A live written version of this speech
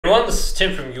everyone, this is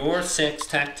Tim from Your 6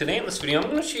 Tech. Today in this video, I'm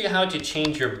going to show you how to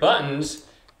change your buttons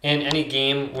in any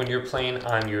game when you're playing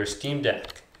on your Steam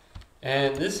Deck.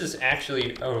 And this is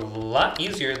actually a lot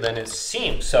easier than it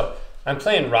seems. So I'm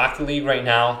playing Rocket League right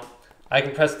now. I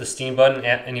can press the Steam button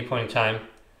at any point in time.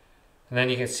 And then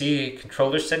you can see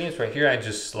controller settings right here. I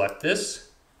just select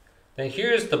this. Then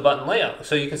here's the button layout.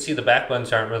 So you can see the back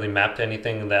buttons aren't really mapped to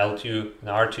anything. The L2 and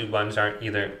the R2 buttons aren't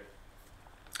either.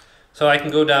 So I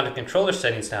can go down to controller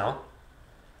settings now,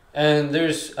 and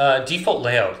there's default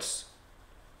layouts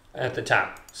at the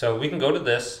top. So we can go to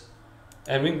this,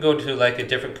 and we can go to like a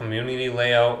different community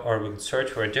layout, or we can search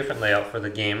for a different layout for the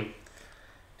game.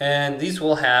 And these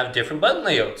will have different button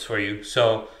layouts for you.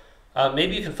 So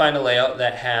maybe you can find a layout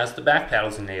that has the back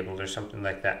paddles enabled or something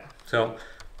like that. So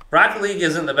Rocket League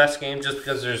isn't the best game just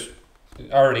because there's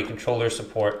already controller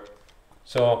support.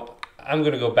 So I'm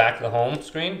going to go back to the home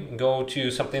screen and go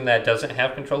to something that doesn't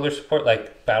have controller support,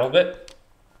 like BattleBit.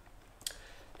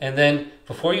 And then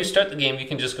before you start the game, you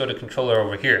can just go to controller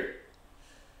over here.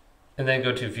 And then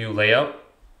go to view layout.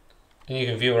 And you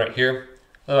can view right here.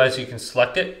 Otherwise, you can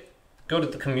select it. Go to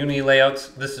the community layouts.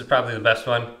 This is probably the best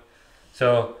one.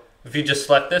 So if you just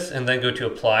select this and then go to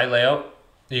apply layout,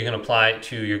 you can apply it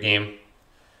to your game.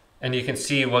 And you can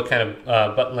see what kind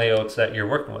of button layouts that you're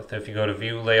working with. If you go to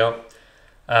view layout,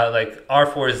 like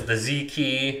R4 is the Z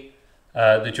key,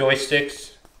 the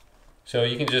joysticks. So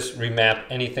you can just remap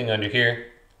anything under here.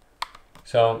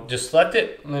 So just select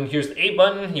it, and then here's the A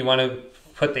button. You want to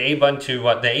put the A button to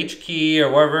what, the H key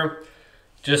or wherever.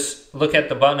 Just look at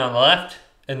the button on the left,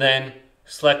 and then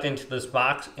select into this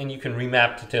box, and you can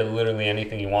remap to literally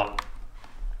anything you want.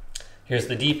 Here's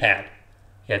the D-pad.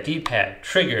 You got D-pad,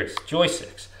 triggers,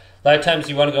 joysticks. A lot of times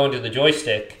you want to go into the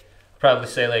joystick, probably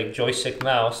say like joystick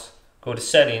mouse. Go to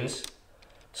settings,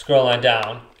 scroll on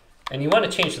down, and you want to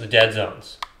change the dead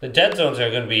zones. The dead zones are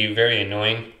going to be very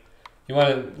annoying. You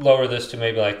want to lower this to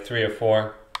maybe like 3 or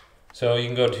 4. So you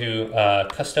can go to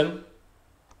custom,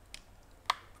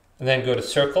 and then go to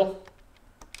circle,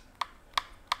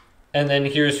 and then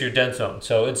here's your dead zone.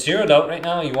 So it's zeroed out right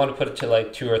now. You want to put it to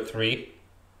like 2 or 3.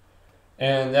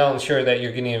 And that'll ensure that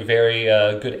you're getting a very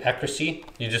good accuracy.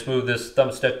 You just move this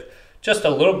thumbstick just a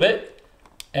little bit,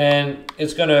 and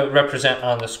it's going to represent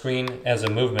on the screen as a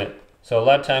movement. So a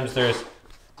lot of times there's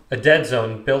a dead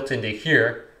zone built into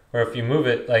here, where if you move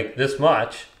it like this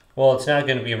much, well, it's not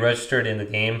going to be registered in the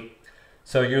game.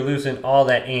 So you're losing all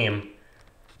that aim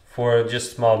for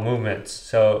just small movements.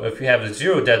 So if you have a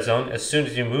 0 dead zone, as soon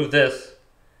as you move this,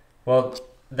 well,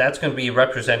 that's going to be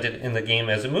represented in the game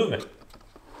as a movement.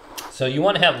 So you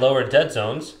want to have lower dead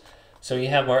zones so you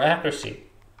have more accuracy.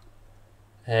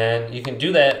 And you can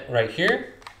do that right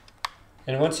here.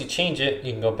 And once you change it,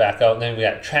 you can go back out. And then we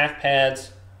got track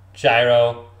pads,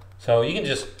 gyro. So you can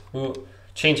just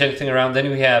change anything around.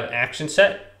 Then we have action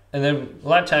set. And then a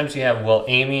lot of times you have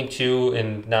aiming too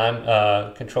in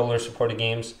non-controller supported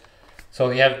games. So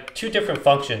you have 2 different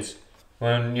functions.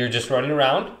 When you're just running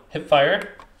around, hip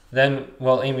fire, then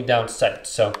aiming down sight.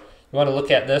 So you want to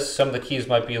look at this. Some of the keys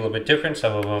might be a little bit different.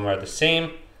 Some of them are the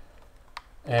same.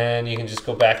 And you can just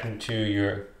go back into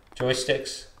your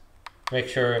joysticks. Make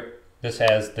sure this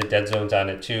has the dead zones on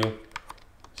it too.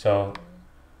 So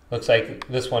looks like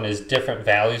this one is different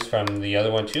values from the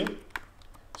other one too.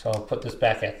 So I'll put this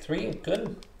back at 3,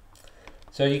 good.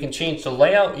 So you can change the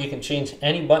layout, you can change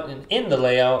any button in the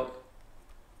layout,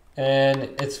 and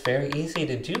it's very easy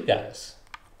to do, guys.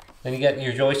 Then you got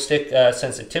your joystick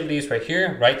sensitivities right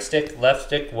here, right stick, left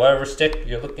stick, whatever stick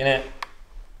you're looking at.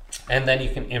 And then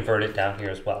you can invert it down here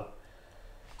as well.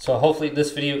 So hopefully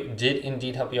this video did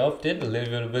indeed help you out. If it did,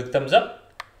 leave it a big thumbs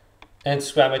up. And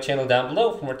subscribe my channel down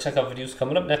below for more tech videos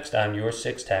coming up next on Your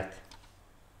 6 Tech.